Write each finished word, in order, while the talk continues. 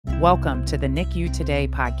Welcome to the NICU Today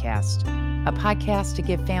podcast, a podcast to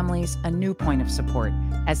give families a new point of support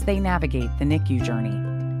as they navigate the NICU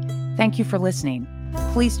journey. Thank you for listening.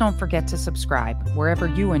 Please don't forget to subscribe wherever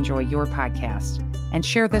you enjoy your podcast and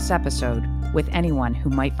share this episode with anyone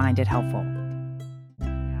who might find it helpful.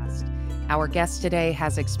 Our guest today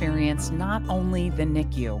has experienced not only the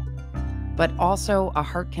NICU, but also a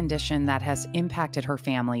heart condition that has impacted her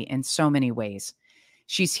family in so many ways.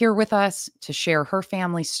 She's here with us to share her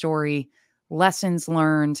family story, lessons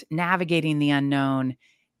learned, navigating the unknown,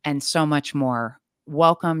 and so much more.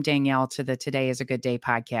 Welcome, Danielle, to the Today is a Good Day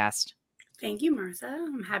podcast. Thank you, Martha.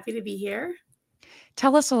 I'm happy to be here.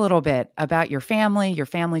 Tell us a little bit about your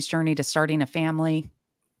family's journey to starting a family.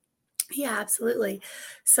 Yeah, absolutely.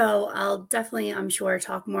 So I'm sure,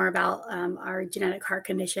 talk more about our genetic heart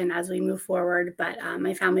condition as we move forward. But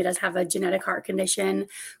my family does have a genetic heart condition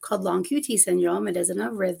called long QT syndrome. It is an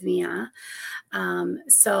arrhythmia.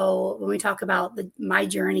 So when we talk about my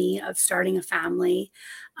journey of starting a family,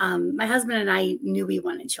 my husband and I knew we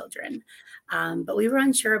wanted children, but we were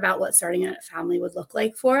unsure about what starting a family would look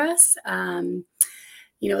like for us.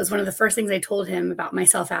 It was one of the first things I told him about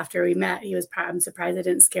myself after we met. I'm surprised I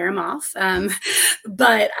didn't scare him off.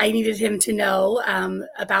 But I needed him to know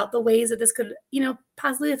about the ways that this could,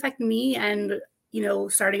 possibly affect me and,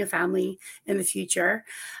 starting a family in the future.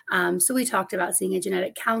 So we talked about seeing a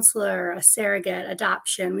genetic counselor, a surrogate,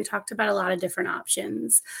 adoption. We talked about a lot of different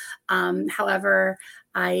options. However,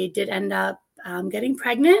 I did end up getting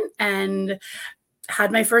pregnant and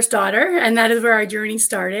had my first daughter, and that is where our journey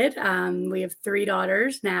started. We have 3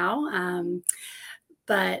 daughters now.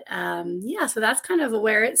 So that's kind of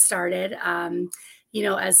where it started.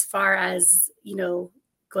 As far as,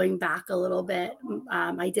 going back a little bit,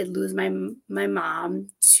 I did lose my mom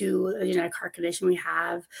to a genetic heart condition we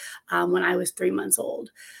have when I was 3 months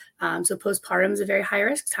old. So postpartum is a very high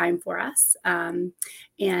risk time for us.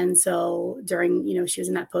 And so during, she was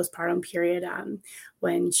in that postpartum period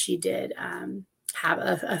when she did have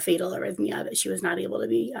a fatal arrhythmia that she was not able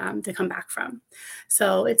to come back from.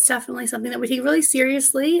 So it's definitely something that we take really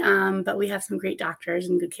seriously, but we have some great doctors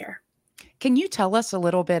and good care. Can you tell us a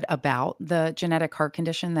little bit about the genetic heart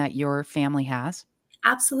condition that your family has?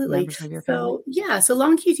 Absolutely. So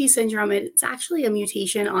long QT syndrome, it's actually a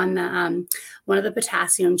mutation on the one of the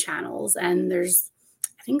potassium channels. And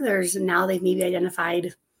now they've maybe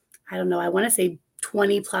identified, I want to say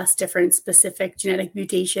 20 plus different specific genetic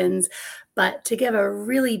mutations. But to give a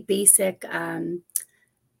really basic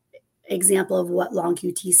example of what long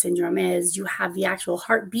QT syndrome is, you have the actual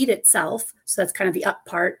heartbeat itself. So that's kind of the up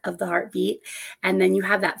part of the heartbeat. And then you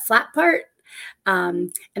have that flat part.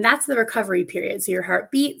 And that's the recovery period. So your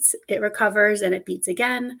heart beats, it recovers, and it beats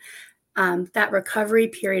again. That recovery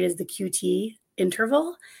period is the QT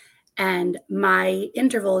interval. And my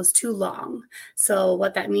interval is too long. So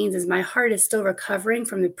what that means is my heart is still recovering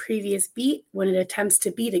from the previous beat when it attempts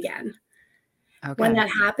to beat again. Okay. When that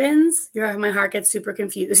happens, my heart gets super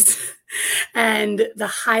confused. And the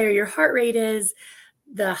higher your heart rate is,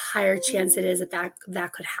 the higher chance it is that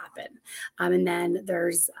could happen. And then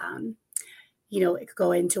there's, it could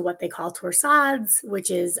go into what they call torsades, which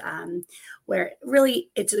is where really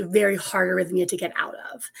it's a very hard arrhythmia to get out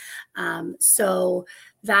of. So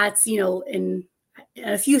that's, in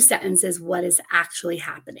a few sentences, what is actually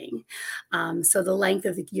happening. So the length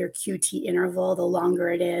of your QT interval, the longer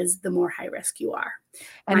it is, the more high risk you are.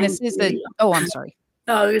 And this is I'm sorry.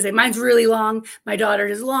 Oh, I was going to say, mine's really long. My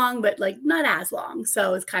daughter's is long, but not as long.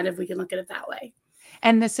 So it's we can look at it that way.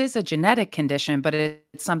 And this is a genetic condition, but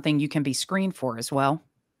it's something you can be screened for as well.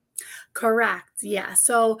 Correct. Yeah.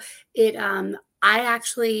 So I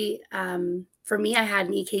actually, for me, I had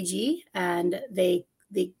an EKG and they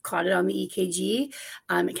caught it on the EKG.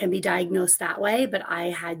 It can be diagnosed that way, but I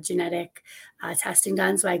had genetic testing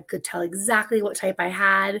done, so I could tell exactly what type I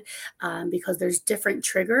had because there's different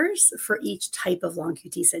triggers for each type of long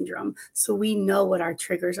QT syndrome. So we know what our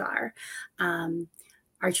triggers are.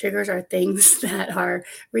 Our triggers are things that are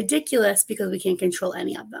ridiculous because we can't control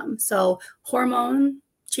any of them. So hormone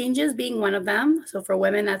changes being one of them. So for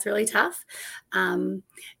women, that's really tough. And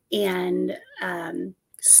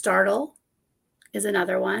startle is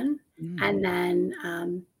another one. And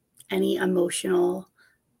then any emotional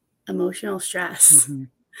stress. Mm-hmm.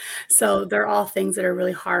 So they're all things that are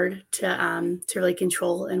really hard to really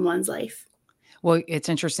control in one's life. Well, it's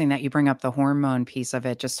interesting that you bring up the hormone piece of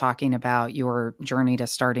it, just talking about your journey to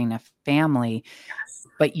starting a family. Yes.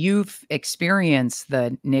 But you've experienced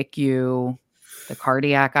the NICU, the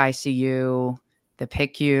cardiac ICU, the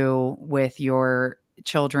PICU with your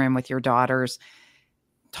children, with your daughters.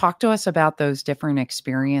 Talk to us about those different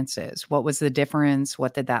experiences. What was the difference?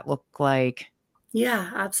 What did that look like? Yeah,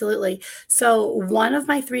 absolutely. So one of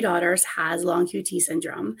my three daughters has long QT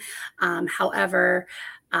syndrome. However,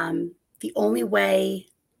 the only way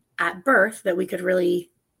at birth that we could really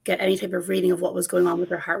get any type of reading of what was going on with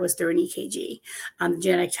her heart was through an EKG.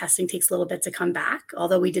 Genetic testing takes a little bit to come back.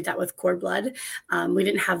 Although we did that with cord blood, we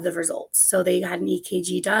didn't have the results. So they had an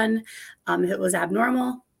EKG done. If it was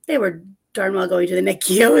abnormal, they were darn well going to the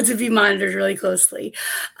NICU to be monitored really closely.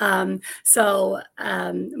 So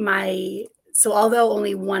although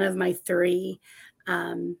only one of my three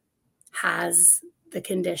has the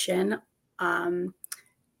condition,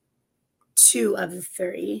 two of the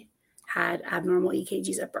three had abnormal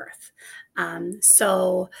EKGs at birth. I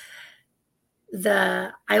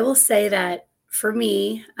will say that for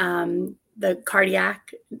me, the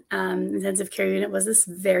cardiac intensive care unit was this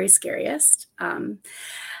very scariest.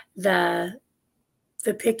 The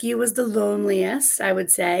PICU was the loneliest, I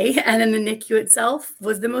would say. And then the NICU itself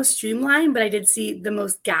was the most streamlined, but I did see the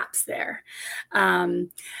most gaps there.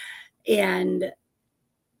 And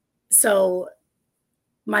so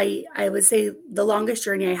I would say the longest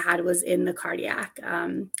journey I had was in the cardiac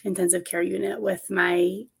intensive care unit with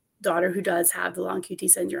my daughter who does have the long QT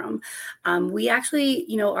syndrome. We actually,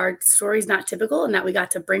 our story's not typical in that we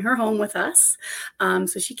got to bring her home with us.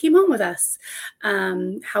 So she came home with us.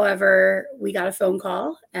 However, we got a phone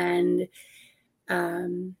call and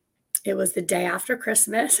it was the day after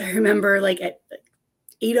Christmas. I remember like at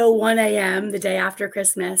 8:01 a.m. the day after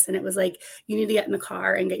Christmas. And it was like, you need to get in the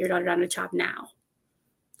car and get your daughter down to CHOP now.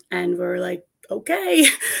 And we're like, okay.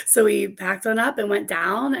 So we packed on up and went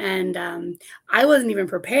down, and I wasn't even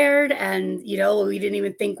prepared. And, we didn't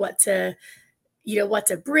even think what to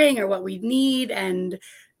bring or what we'd need. And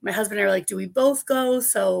my husband and I were like, do we both go?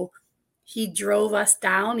 So he drove us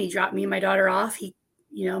down. He dropped me and my daughter off.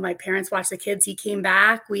 My parents watched the kids. He came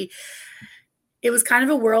back. It was kind of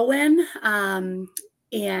a whirlwind.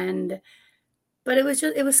 But it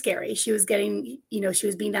was scary. She was getting, she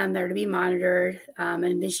was being down there to be monitored, an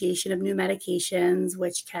initiation of new medications,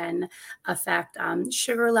 which can affect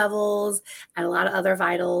sugar levels and a lot of other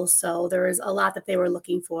vitals. So there was a lot that they were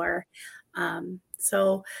looking for.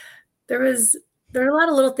 So there were a lot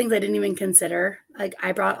of little things I didn't even consider. Like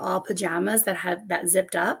I brought all pajamas that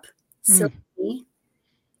zipped up. So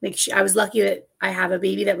I was lucky that I have a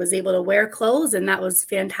baby that was able to wear clothes, and that was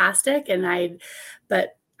fantastic.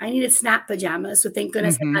 But I needed snap pajamas. So thank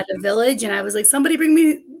goodness I had a village, and I was like, somebody bring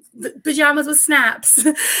me the pajamas with snaps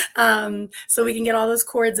so we can get all those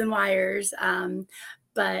cords and wires.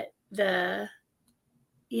 But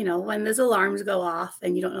when those alarms go off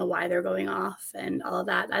and you don't know why they're going off and all of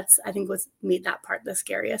that, that's, I think, what's made that part the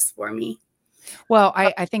scariest for me. Well,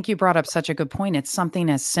 I think you brought up such a good point. It's something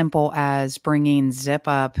as simple as bringing zip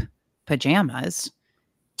up pajamas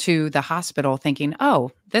to the hospital thinking, oh,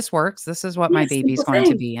 this works. This is what my baby's going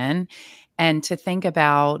to be in. And to think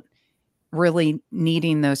about really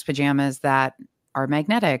needing those pajamas that are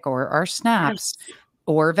magnetic or are snaps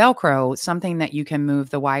or Velcro, something that you can move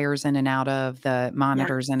the wires in and out of, the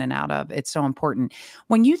monitors in and out of. It's so important.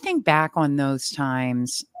 When you think back on those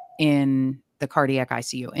times in the cardiac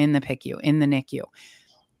ICU, in the PICU, in the NICU,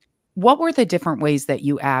 what were the different ways that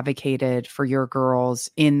you advocated for your girls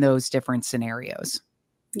in those different scenarios?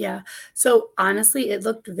 Yeah. So honestly, it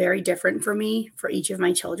looked very different for me for each of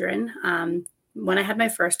my children. When I had my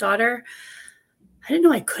first daughter, I didn't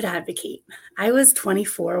know I could advocate. I was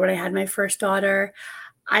 24 when I had my first daughter.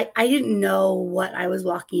 I didn't know what I was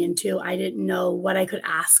walking into. I didn't know what I could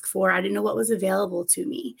ask for. I didn't know what was available to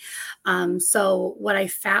me. So what I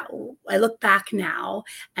found, I look back now,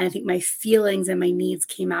 and I think my feelings and my needs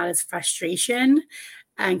came out as frustration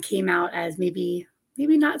and came out as maybe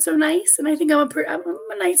not so nice. And I think I'm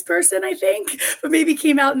a nice person, I think, but maybe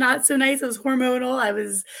came out not so nice. It was hormonal. I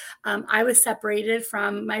was separated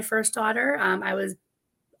from my first daughter. I was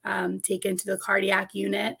taken to the cardiac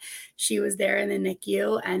unit. She was there in the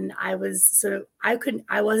NICU, and I wasn't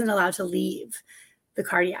allowed to leave the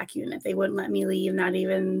cardiac unit. They wouldn't let me leave, not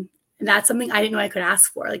even, and that's something I didn't know I could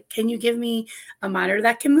ask for. Like, can you give me a monitor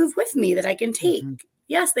that can move with me that I can take?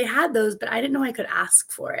 Yes, they had those, but I didn't know I could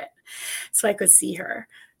ask for it so I could see her.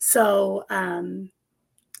 So I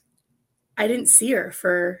didn't see her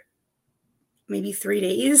for maybe 3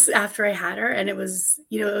 days after I had her. And it was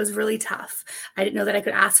really tough. I didn't know that I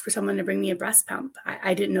could ask for someone to bring me a breast pump.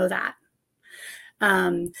 I didn't know that.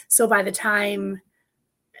 So by the time,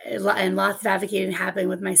 and lots of advocating happened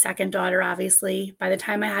with my second daughter, obviously, by the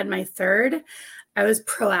time I had my third, I was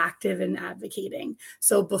proactive in advocating.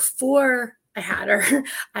 So before I had her,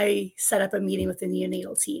 I set up a meeting with the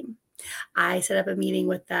neonatal team. I set up a meeting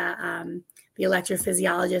with the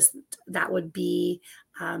electrophysiologist that would be,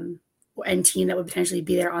 and team that would potentially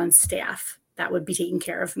be there on staff that would be taking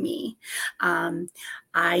care of me.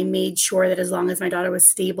 I made sure that as long as my daughter was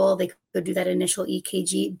stable, they could do that initial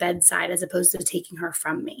EKG bedside as opposed to taking her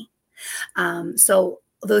from me. So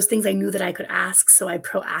those things I knew that I could ask. So I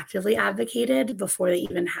proactively advocated before they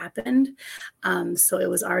even happened. So it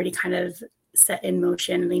was already kind of set in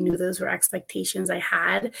motion, and they knew those were expectations I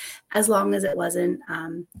had, as long as it wasn't,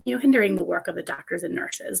 hindering the work of the doctors and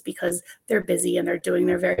nurses, because they're busy and they're doing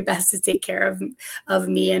their very best to take care of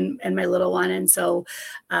me and my little one. And so,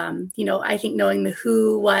 I think knowing the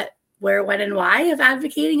who, what, where, when, and why of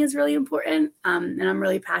advocating is really important. And I'm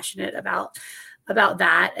really passionate about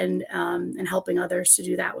that, and helping others to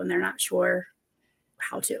do that when they're not sure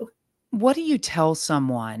how to. What do you tell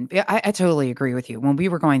someone? I totally agree with you. When we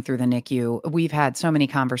were going through the NICU, we've had so many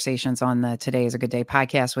conversations on the Today is a Good Day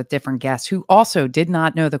podcast with different guests who also did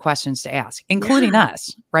not know the questions to ask, including Yeah.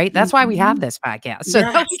 us, right? That's why we have this podcast, so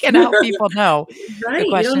that we Yes. can help people know the Right. You don't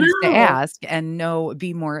questions to know. ask and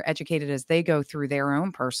be more educated as they go through their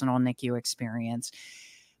own personal NICU experience.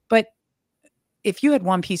 But if you had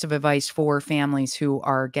one piece of advice for families who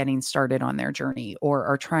are getting started on their journey or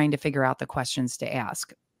are trying to figure out the questions to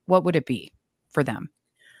ask, what would it be for them?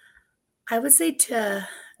 I would say to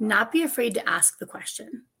not be afraid to ask the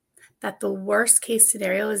question. That the worst case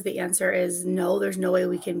scenario is the answer is no, there's no way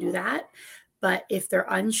we can do that. But if they're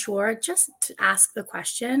unsure, just to ask the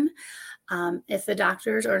question. If the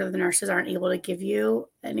doctors or the nurses aren't able to give you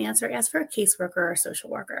an answer, ask for a caseworker or a social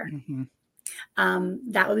worker.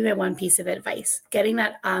 Mm-hmm. That would be my one piece of advice. Getting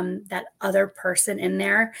that other person in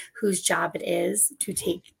there whose job it is to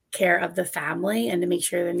take care of the family and to make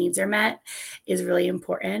sure their needs are met is really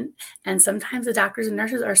important. And sometimes the doctors and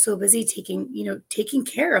nurses are so busy taking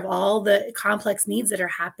care of all the complex needs that are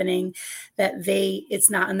happening that it's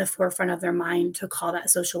not in the forefront of their mind to call that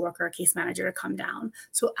social worker or case manager to come down.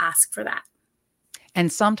 So ask for that.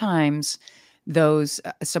 And sometimes those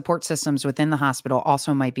support systems within the hospital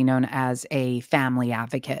also might be known as a family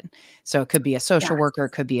advocate. So it could be a social Yes. worker,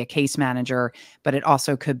 it could be a case manager, but it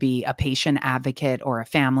also could be a patient advocate or a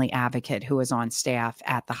family advocate who is on staff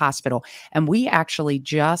at the hospital. And we actually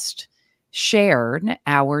just shared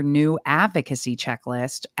our new advocacy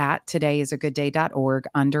checklist at todayisagoodday.org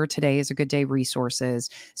under Today is a Good Day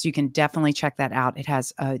resources. So you can definitely check that out. It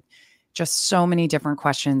has just so many different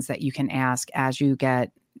questions that you can ask as you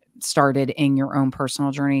get started in your own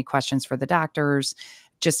personal journey, questions for the doctors,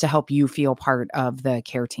 just to help you feel part of the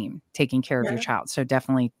care team taking care of your child. So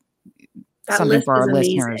definitely That something list for is our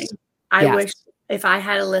amazing. listeners. I Yes. wish if I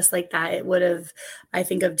had a list like that, it would have, I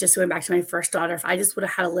think of just going back to my first daughter, if I just would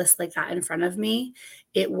have had a list like that in front of me,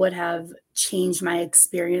 it would have changed my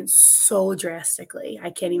experience so drastically.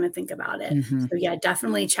 I can't even think about it. Mm-hmm. So yeah,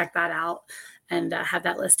 definitely check that out and have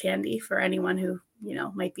that list handy for anyone who,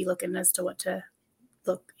 might be looking as to what to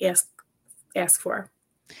ask for.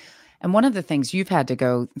 And one of the things you've had to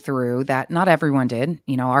go through that not everyone did,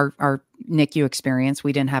 our NICU experience,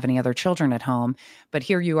 we didn't have any other children at home, but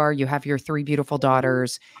here you are, you have your 3 beautiful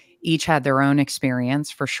daughters, each had their own experience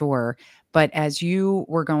for sure. But as you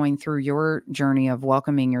were going through your journey of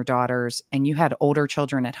welcoming your daughters and you had older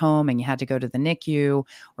children at home and you had to go to the NICU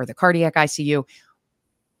or the cardiac ICU,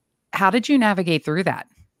 how did you navigate through that?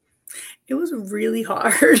 It was really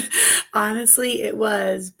hard. Honestly, it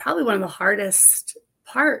was probably one of the hardest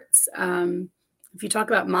parts. If you talk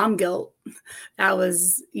about mom guilt, that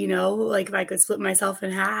was, like if I could split myself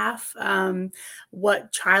in half,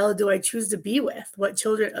 what child do I choose to be with? What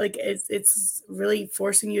children, like it's really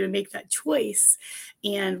forcing you to make that choice.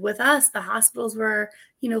 And with us, the hospitals were,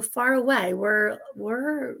 far away.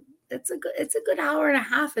 It's a good hour and a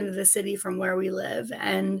half into the city from where we live.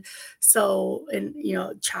 And so,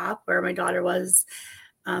 CHOP, where my daughter was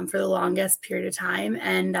for the longest period of time.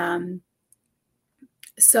 And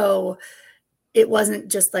so it wasn't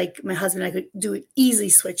just like my husband and I could do easy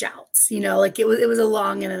switch outs, like it was a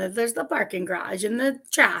long, and then there's the parking garage and the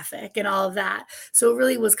traffic and all of that. So it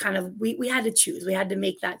really was kind of, we had to choose, we had to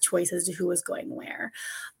make that choice as to who was going where.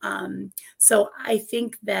 So I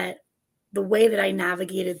think that the way that I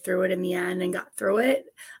navigated through it in the end and got through it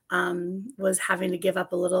was having to give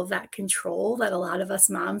up a little of that control that a lot of us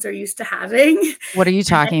moms are used to having. What are you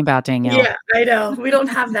talking about, Danielle? Yeah, I know. We don't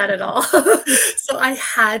have that at all. So I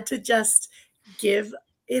had to just give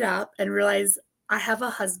it up and realize I have a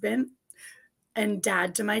husband and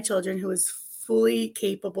dad to my children who is fully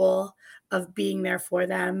capable of being there for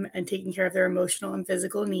them and taking care of their emotional and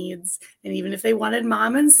physical needs. And even if they wanted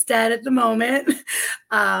mom instead at the moment,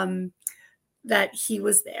 that he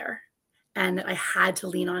was there. and that I had to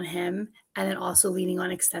lean on him, and then also leaning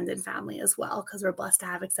on extended family as well, because we're blessed to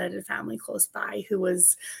have extended family close by who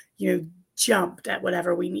was, jumped at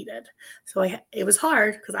whatever we needed. So it was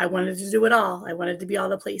hard because I wanted to do it all. I wanted to be all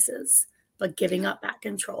the places, but giving up that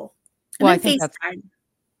control. And Well, I then think that's FaceTime. Got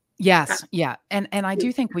yes, yeah, and I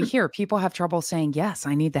do think we hear people have trouble saying, "Yes,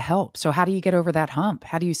 I need the help." So how do you get over that hump?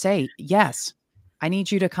 How do you say, "Yes, I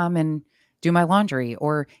need you to come and do my laundry,"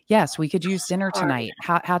 or, "Yes, we could use dinner hard. tonight."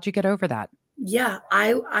 How'd you get over that? Yeah,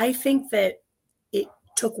 I think that it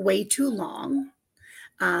took way too long.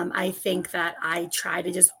 I think that I tried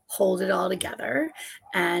to just hold it all together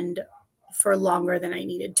and for longer than I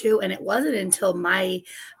needed to. And it wasn't until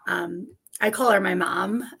um, I call her my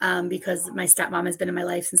mom because my stepmom has been in my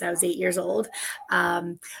life since I was 8 years old.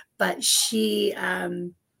 Um, but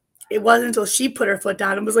it wasn't until she put her foot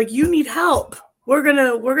down and was like, "You need help. We're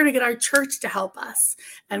gonna get our church to help us,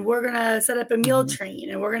 and we're gonna set up a meal Mhm. train,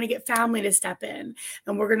 and we're gonna get family to step in,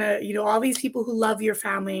 and we're gonna, all these people who love your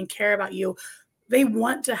family and care about you, they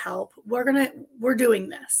want to help. We're doing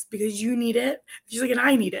this because you need it." She's like, "And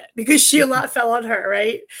I need it," because a lot fell on her,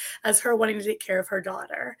 right? As her wanting to take care of her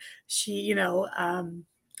daughter. So yeah,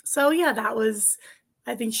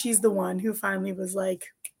 I think she's the one who finally was like,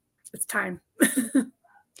 "It's time."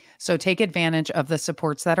 So take advantage of the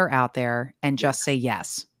supports that are out there and just say Yes.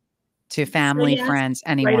 yes to Say family, yes friends,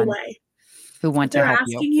 right anyone away. who If want to they're help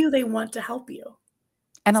you. asking you, they want to help you.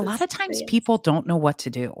 And a So lot say of times yes. people don't know what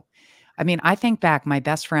to do. I mean, I think back, my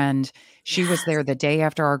best friend, she was Yes. there the day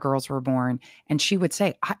after our girls were born, and she would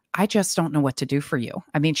say, I just don't know what to do for you.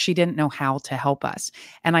 I mean, she didn't know how to help us.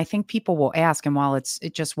 And I think people will ask, and while it's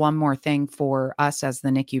just one more thing for us as the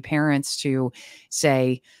NICU parents to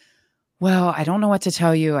say, well, I don't know what to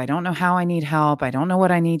tell you. I don't know how I need help. I don't know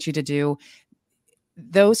what I need you to do.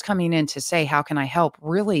 Those coming in to say, "How can I help?"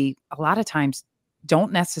 really, a lot of times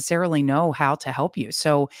don't necessarily know how to help you.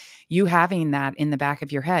 So, you having that in the back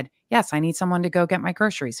of your head, "Yes, I need someone to go get my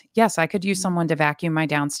groceries. Yes, I could use Mhm. someone to vacuum my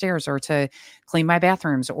downstairs or to clean my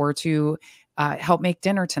bathrooms or to help make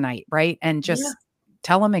dinner tonight," right? And Yeah. just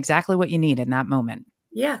tell them exactly what you need in that moment.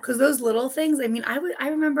 Yeah, because those little things, I mean, I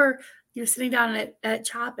remember, sitting down at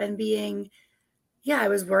CHOP and being, yeah, I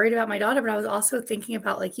was worried about my daughter, but I was also thinking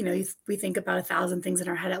about, like, we think about 1,000 things in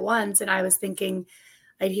our head at once, and I was thinking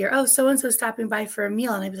I'd hear, "Oh, so and so stopping by for a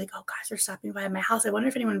meal," and I'd be like, "Oh gosh, they're stopping by my house. I wonder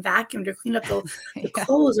if anyone vacuumed or cleaned up the Yeah.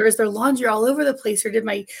 clothes, or is there laundry all over the place, or did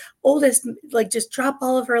my oldest like just drop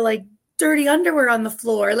all of her like dirty underwear on the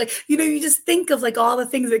floor?" Like, you just think of like all the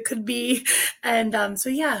things that could be, and so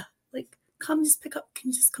yeah, like, come just pick up.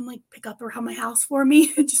 Can you just come like pick up around my house for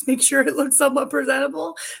me and just make sure it looks somewhat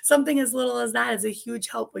presentable? Something as little as that is a huge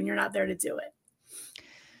help when you're not there to do it.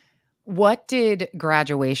 What did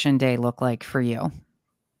graduation day look like for you?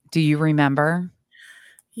 Do you remember?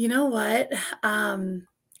 You know what? Um,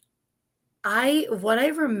 I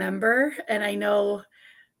remember, and I know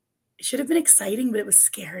it should have been exciting, but it was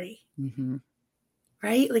scary, Mhm.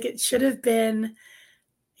 right? Like, it should have been,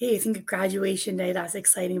 "Hey, I think of graduation day, that's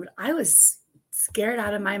exciting," but I was scared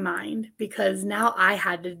out of my mind because now I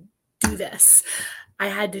had to do this. I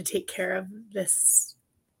had to take care of this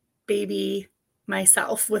baby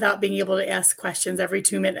myself without being able to ask questions every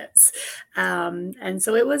 2 minutes. And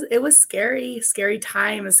so it was scary, scary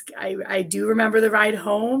times. I do remember the ride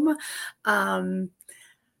home. Um,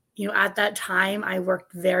 at that time, I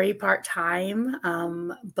worked very part-time,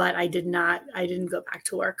 but I didn't go back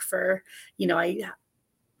to work for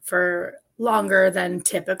longer than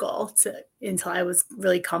typical until I was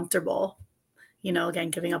really comfortable, again,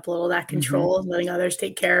 giving up a little of that Mhm. control and letting others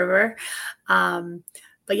take care of her.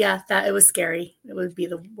 But yeah, that it was scary. It would be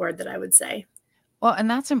the word that I would say. Well, and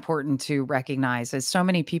that's important to recognize as so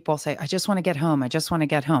many people say, I just want to get home. I just want to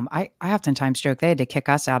get home. I oftentimes joke they had to kick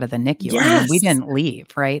us out of the NICU. I mean, we Yes. didn't leave,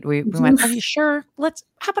 right? We Mhm. went, are you sure?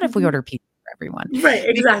 How about if we Mhm. order pizza for everyone? Right,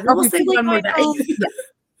 exactly. Are We'll we save really one more going day. home?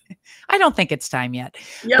 Yeah. I don't think it's time yet.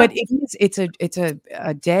 But Yep. it's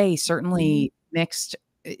a day Mhm. certainly mixed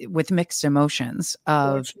with mixed emotions For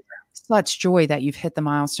of sure. such joy that you've hit the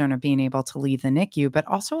milestone of being able to leave the NICU, but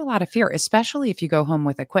also a lot of fear, especially if you go home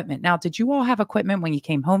with equipment. Now, did you all have equipment when you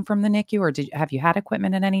came home from the NICU, or have you had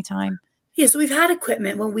equipment at any time? Yeah, so we've had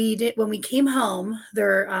equipment when we came home,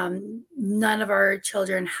 none of our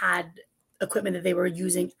children had equipment that they were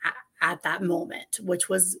using at that moment, which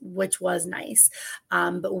was nice.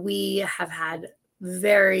 But we have had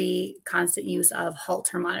very constant use of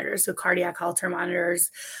Holter monitors, so cardiac Holter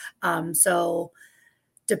monitors. So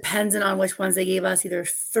depending on which ones they gave us, either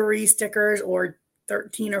 3 stickers or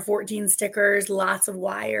 13 or 14 stickers, lots of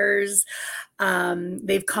wires.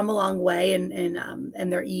 They've come a long way in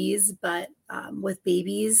their ease, but with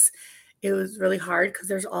babies, it was really hard because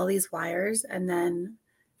there's all these wires, and then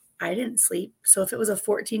I didn't sleep. So if it was a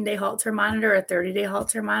 14-day Holter monitor, a 30-day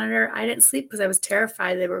Holter monitor, I didn't sleep because I was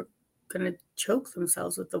terrified they were going to choke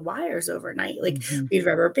themselves with the wires overnight. Like, Hmm. we'd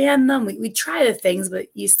rubber band them. We try the things, but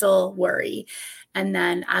you still worry. And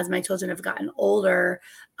then as my children have gotten older,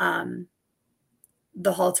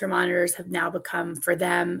 the Holter monitors have now become, for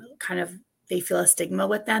them, kind of, they feel a stigma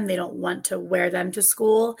with them. They don't want to wear them to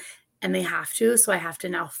school, and they have to. So I have to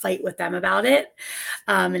now fight with them about it.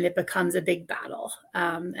 And it becomes a big battle.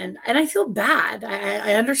 And I feel bad.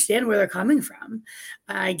 I understand where they're coming from.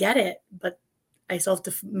 I get it, but I still have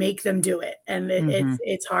to make them do it. And Hmm.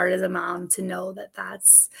 it's hard as a mom to know that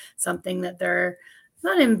that's something that they're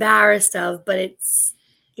not embarrassed of, but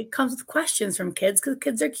it comes with questions from kids, because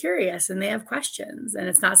kids are curious and they have questions, and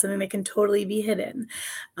it's not something that can totally be hidden.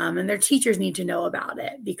 And their teachers need to know about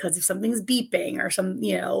it, because if something's beeping or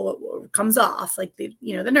comes off, like the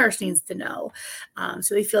nurse needs to know.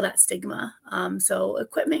 So they feel that stigma. So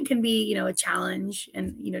equipment can be, a challenge,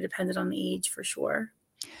 and, dependent on the age, for sure.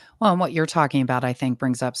 Well, and what you're talking about, I think,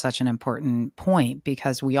 brings up such an important point,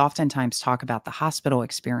 because we oftentimes talk about the hospital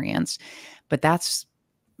experience, but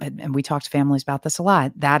and we talk to families about this a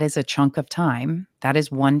lot. That is a chunk of time. That is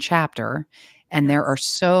one chapter. And there are Yes.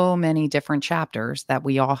 so many different chapters that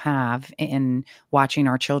we all have in watching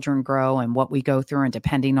our children grow and what we go through, and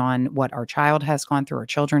depending on what our child has gone through, our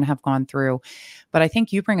children have gone through. But I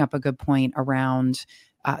think you bring up a good point around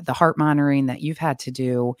the heart monitoring that you've had to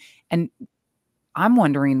do. And I'm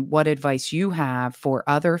wondering what advice you have for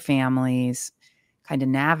other families kind of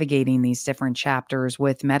navigating these different chapters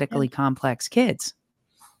with Yeah, medically complex kids.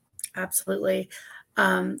 absolutely.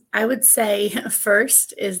 I would say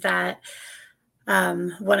first is that,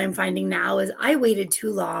 what I'm finding now is I waited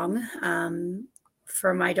too long,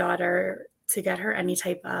 for my daughter to get her any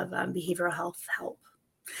type of behavioral health help.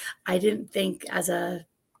 I didn't think that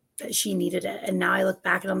she needed it. And now I look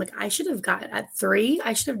back and I'm like, I should have gotten at 3,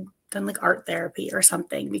 I should have done like art therapy or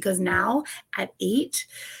something, because now at 8,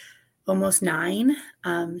 almost 9,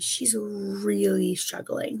 she's really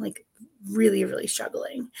struggling, like really, really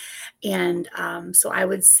struggling. And so I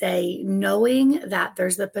would say, knowing that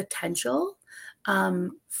there's the potential,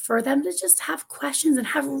 for them to just have questions and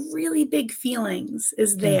have really big feelings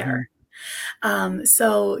is Mhm. there.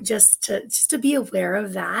 So just to be aware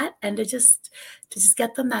of that, and to just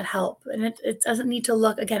get them that help. And it doesn't need to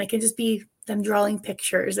look, again, it can just be them drawing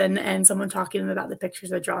pictures, and someone talking to them about the pictures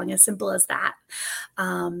they're drawing, as simple as that.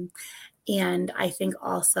 Um, and I think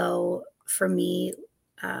also for me,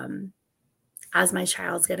 um, as my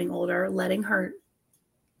child's getting older,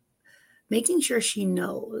 making sure she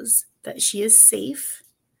knows that she is safe,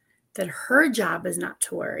 that her job is not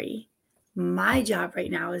to worry. My job right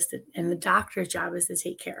now and the doctor's job is to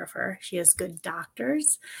take care of her. She has good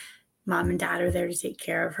doctors. Mom and dad are there to take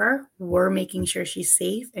care of her. We're making sure she's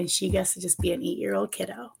safe, and she gets to just be an 8-year-old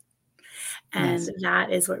kiddo. And Yes.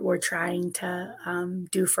 that is what we're trying to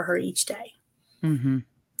do for her each day. Mhm.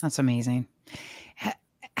 That's amazing. Ha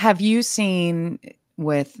have you seen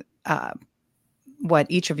with, what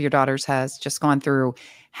each of your daughters has just gone through,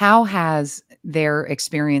 how has their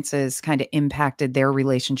experiences kinda impacted their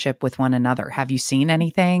relationship with one another? Have you seen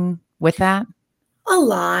anything with that? A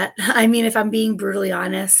lot. I mean, if I'm being brutally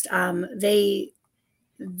honest, they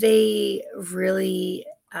really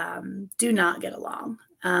do not get along,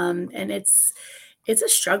 and it's a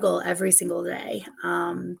struggle every single day.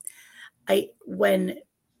 I when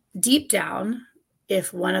Deep down,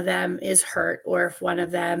 if one of them is hurt, or if one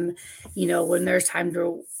of them, when there's time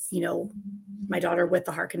to, my daughter with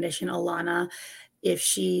the heart condition, Alana, if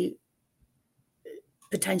she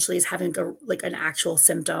potentially is having like an actual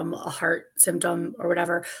symptom, a heart symptom or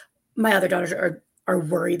whatever, my other daughters are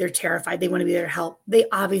worried, they're terrified, they want to be there to help. They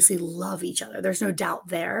obviously love each other. There's no doubt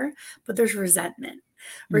there, but there's resentment.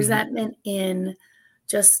 Mhm. Resentment in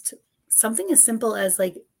just something as simple as,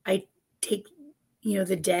 like, I take,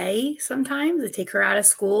 the day sometimes. I take her out of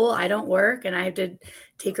school. I don't work, and I have to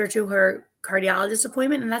take her to her cardiologist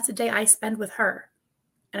appointment, and that's a day I spend with her,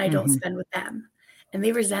 and I don't Mhm. spend with them. And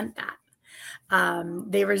they resent that.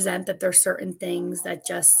 They resent that there's certain things that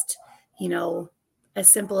just, you know, as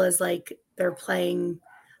simple as, like, they're playing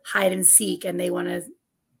hide and seek, and they want to,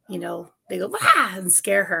 they go, ah, and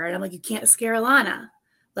scare her. And I'm like, you can't scare Alana.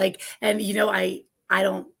 Like, and, I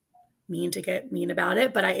don't mean to get mean about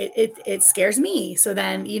it, but it scares me. So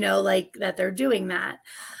then, like, that they're doing that.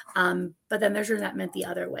 But then there's resentment the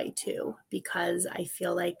other way too, because I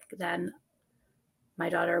feel like then my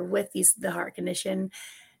daughter with the heart condition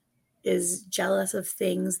is jealous of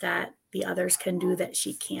things that the others can do that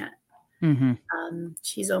she can't. Mm-hmm.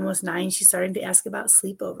 She's almost 9. She's starting to ask about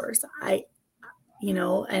sleepovers.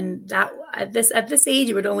 And that at this age,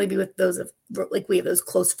 it would only be with those of like we have those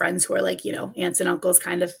close friends who are like, aunts and uncles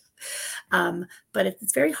kind of. But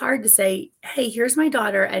it's very hard to say, hey, here's my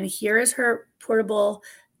daughter, and here is her portable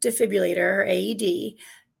defibrillator, her AED,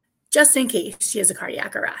 just in case she has a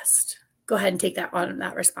cardiac arrest. Go ahead and take that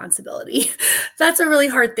responsibility. That's a really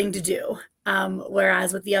hard thing to do.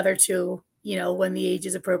 Whereas with the other two, when the age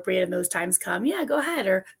is appropriate and those times come, yeah, go ahead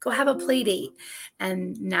or go have a play date.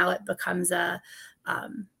 And now it becomes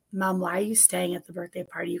Mom, why are you staying at the birthday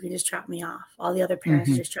party? You can just drop me off. All the other parents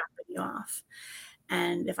Mm-hmm. are just dropping you off.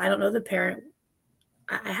 And if I don't know the parent,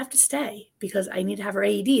 I have to stay because I need to have her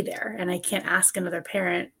AED there, and I can't ask another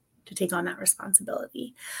parent to take on that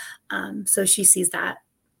responsibility. So she sees that,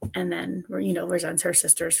 and then resents her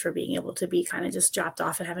sisters for being able to be kind of just dropped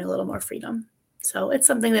off and having a little more freedom. So it's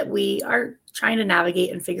something that we are trying to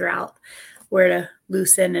navigate and figure out where to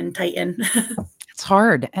loosen and tighten. It's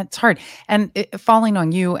hard. It's hard. And falling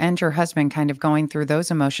on you and your husband kind of going through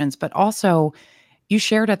those emotions, but also you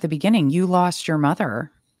shared at the beginning, you lost your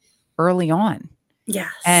mother early on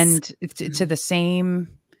Yes. and to the same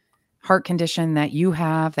heart condition that you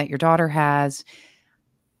have, that your daughter has.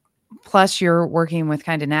 Plus you're working with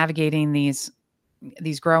kind of navigating these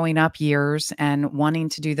growing up years and wanting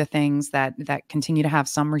to do the things that continue to have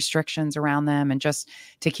some restrictions around them and just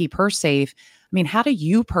to keep her safe. I mean, how do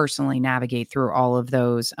you personally navigate through all of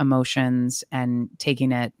those emotions and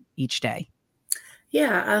taking it each day?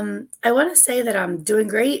 Yeah, I want to say that I'm doing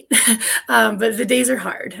great, but the days are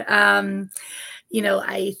hard.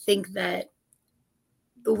 I think that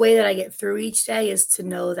the way that I get through each day is to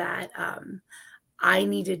know that I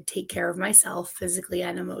need to take care of myself physically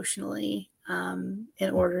and emotionally in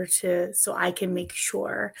order so I can make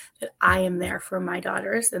sure that I am there for my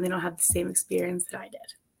daughters and they don't have the same experience that I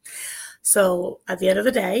did. So at the end of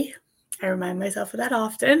the day, I remind myself of that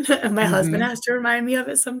often. And my husband Mhm. has to remind me of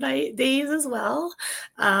it some days as well.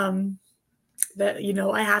 That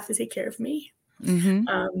I have to take care of me. Mhm.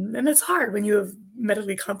 And it's hard when you have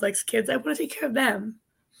medically complex kids. I want to take care of them,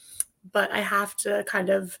 but I have to kind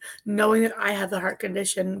of knowing that I have the heart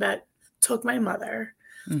condition that took my mother.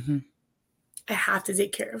 Mhm. I have to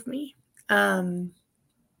take care of me. Um,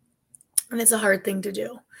 and it's a hard thing to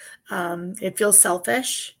do. It feels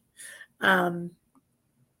selfish. Um,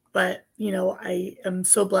 but I am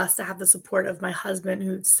so blessed to have the support of my husband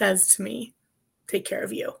who says to me, take care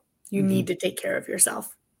of you. You Mhm. need to take care of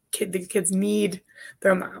yourself. The kids need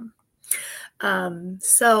their mom.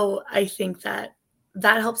 So I think that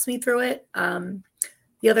helps me through it.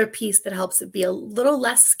 The other piece that helps it be a little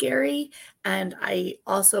less scary, and I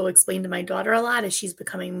also explain to my daughter a lot as she's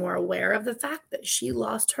becoming more aware of the fact that she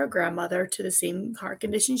lost her grandmother to the same heart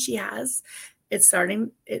condition she has. It's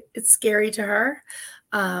scary to her,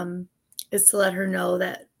 um, is to let her know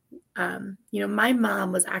that, my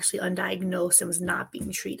mom was actually undiagnosed and was not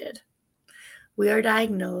being treated. We are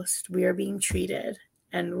diagnosed, we are being treated,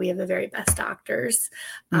 and we have the very best doctors.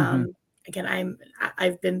 Mhm. Again,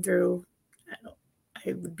 I've been through,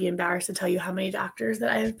 I would be embarrassed to tell you how many doctors that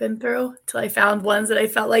I have been through till I found ones that I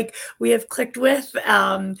felt like we have clicked with,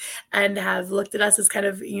 and have looked at us as kind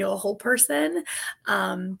of, a whole person.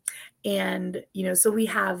 And, so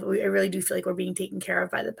I really do feel like we're being taken care of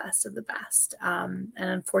by the best of the best. And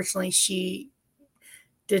unfortunately, she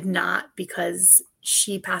did not, because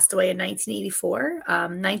she passed away in 1984.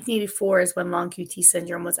 1984 is when long QT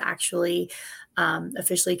syndrome was actually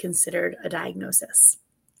officially considered a diagnosis.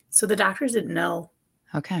 So the doctors didn't know.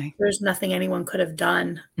 Okay. There's nothing anyone could have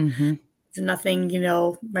done. Mhm. There's nothing,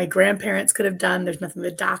 my grandparents could have done. There's nothing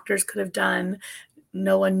the doctors could have done.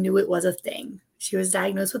 No one knew it was a thing. She was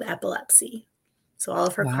diagnosed with epilepsy. So all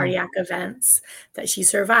of her Wow. cardiac events that she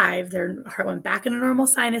survived, her heart went back into normal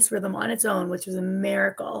sinus rhythm on its own, which was a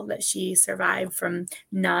miracle that she survived from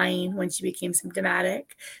 9 when she became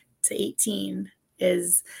symptomatic to 18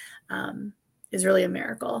 is really a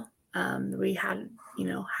miracle. We had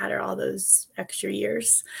her all those extra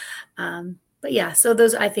years. But yeah, so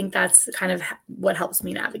I think that's kind of what helps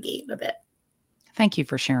me navigate a bit. Thank you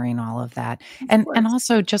for sharing all of that. Of And course.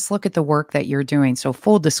 also just look at the work that you're doing. So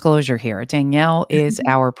full disclosure here, Danielle is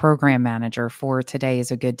our program manager for Today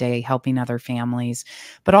is a Good Day, helping other families,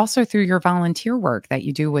 but also through your volunteer work that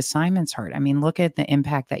you do with Simon's Heart. I mean, look at the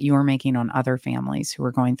impact that you are making on other families who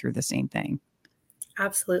are going through the same thing.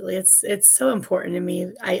 Absolutely. It's so important to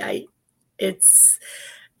me. It's,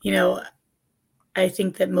 you know, I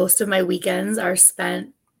think that most of my weekends are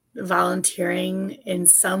spent volunteering in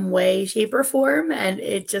some way, shape, or form. And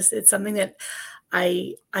it's something that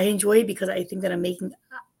I enjoy because I think that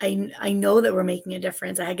I know that we're making a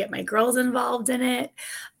difference. I get my girls involved in it,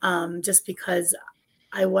 just because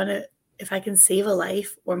I want to, if I can save a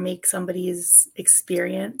life or make somebody's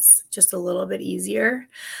experience just a little bit easier,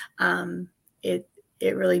 it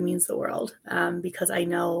it really means the world, because I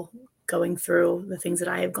know going through the things that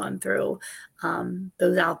I have gone through,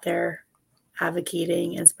 those out there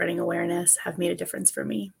advocating and spreading awareness have made a difference for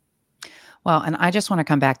me. Well, and I just want to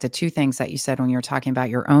come back to two things that you said when you were talking about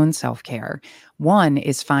your own self care. One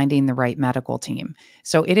is finding the right medical team.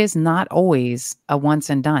 So it is not always a once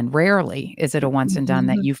and done. Rarely is it a once and done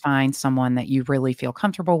that Mhm. you find someone that you really feel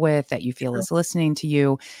comfortable with, that you feel is listening to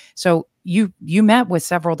you. So you met with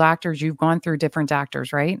several doctors. You've gone through different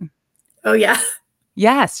doctors, right? Oh yeah.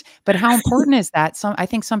 Yes, but how important is that? I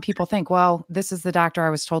think some people think, well, this is the doctor I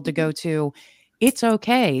was told to go to. It's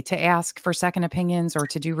okay to ask for second opinions or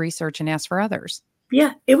to do research and ask for others.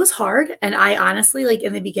 Yeah, it was hard, and I honestly, like,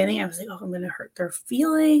 in the beginning, I was like, "Oh, I'm gonna hurt their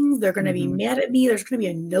feelings, they're gonna be Mhm. mad at me, there's gonna be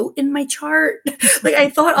a note in my chart." Like, I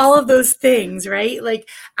thought all of those things, right? Like,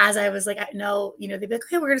 as I was like, "I know," they'd be like,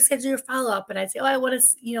 "Okay, we're gonna schedule your follow-up," and I'd say, "Oh, I wanna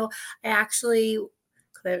I actually,"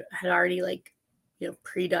 'cause I had already, like,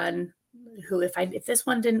 pre-done who, if this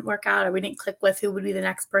one didn't work out or we didn't click with, who would be the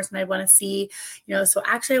next person I'd wanna see, "So,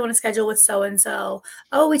 actually, I wanna schedule with so and so."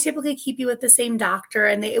 "Oh, we typically keep you with the same doctor,"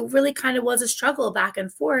 and it really kind of was a struggle back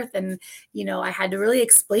and forth, and I had to really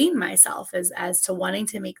explain myself as to wanting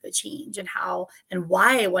to make the change and how and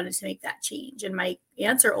why I wanted to make that change, and my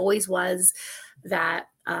answer always was that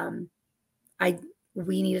I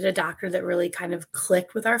we needed a doctor that really kind of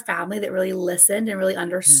clicked with our family, that really listened and really Mhm.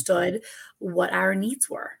 understood what our needs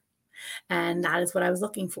were, and that is what I was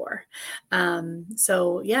looking for.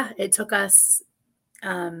 So yeah, it took us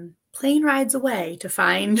plane rides away to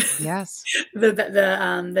find Yes.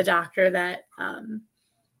 the doctor that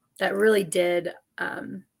really did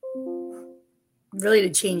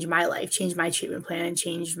change my life, change my treatment plan, and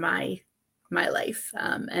change my life,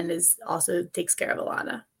 and is also takes care of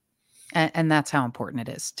Alana. And that's how important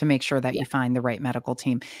it is to make sure that Yeah. you find the right medical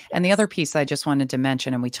team. And the Yes. other piece I just wanted to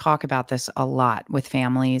mention, and we talk about this a lot with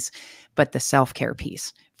families, but the self care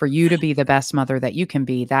piece for you to be the best mother that you can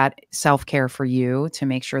be, that self care for you to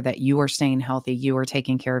make sure that you are staying healthy, you are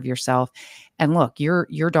taking care of yourself. And look, your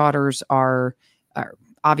daughters are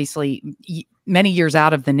obviously many years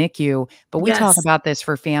out of the NICU, but we talk Yes. about this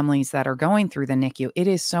for families that are going through the NICU. It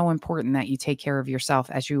is so important that you take care of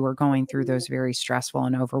yourself as you are going through those very stressful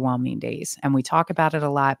and overwhelming days. And we talk about it a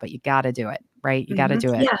lot, but you got to do it, right? You got to Mhm.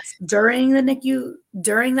 do it. Yes, during the NICU,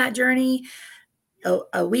 during that journey,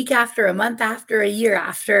 a week after, a month after, a year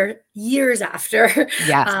after, years after,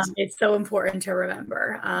 Yes. it's so important to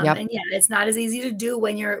remember. Yep. And yeah, it's not as easy to do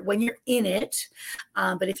when you're in it,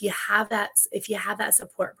 but if you have that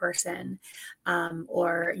support person,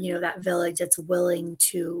 or that village that's willing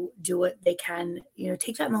to do what they can,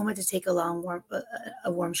 take that moment to take a long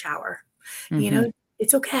warm shower. You Hmm. know,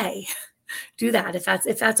 it's okay. Do that if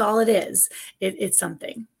that's all it is. It's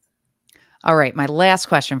something. All right. My last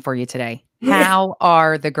question for you today. Yeah. How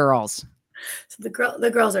are the girls? So the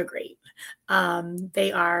girls are great.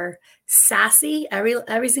 They are sassy,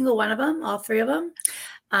 every single one of them, all three of them.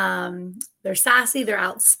 They're sassy, they're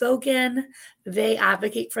outspoken, they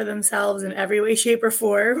advocate for themselves in every way, shape, or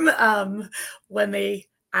form. When they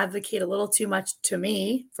advocate a little too much to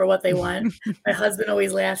me for what they want, my husband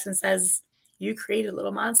always laughs and says, "You created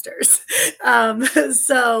little monsters."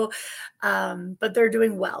 So, but they're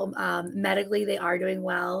doing well. Medically, they are doing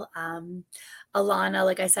well. Alana,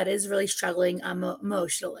 like I said, is really struggling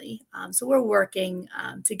emotionally. So we're working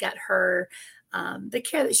to get her the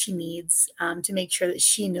care that she needs, to make sure that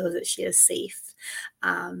she knows that she is safe,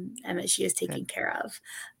 and that she is Good. taken care of.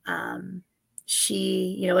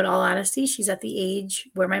 She, in all honesty, she's at the age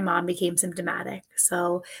where my mom became symptomatic.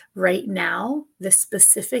 So right now, this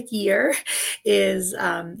specific year is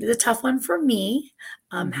a tough one for me.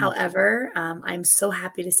 Hmm. However, I'm so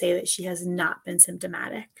happy to say that she has not been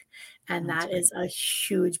symptomatic, and That's that great. is a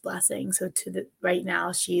huge blessing. So right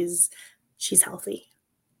now, she's healthy.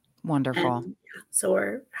 And Wonderful. yeah, so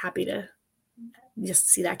we're happy to just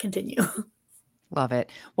see that continue. Love it.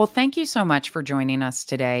 Well, thank you so much for joining us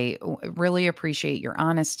today. Really appreciate your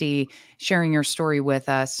honesty, sharing your story with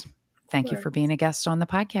us. Of Thank you course. for being a guest on the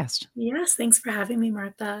podcast. Yes, thanks for having me,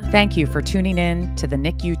 Martha. Thank you for tuning in to the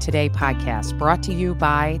NICU Today podcast, brought to you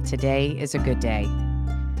by Today is a Good Day.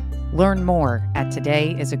 Learn more at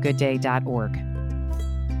todayisagoodday.org.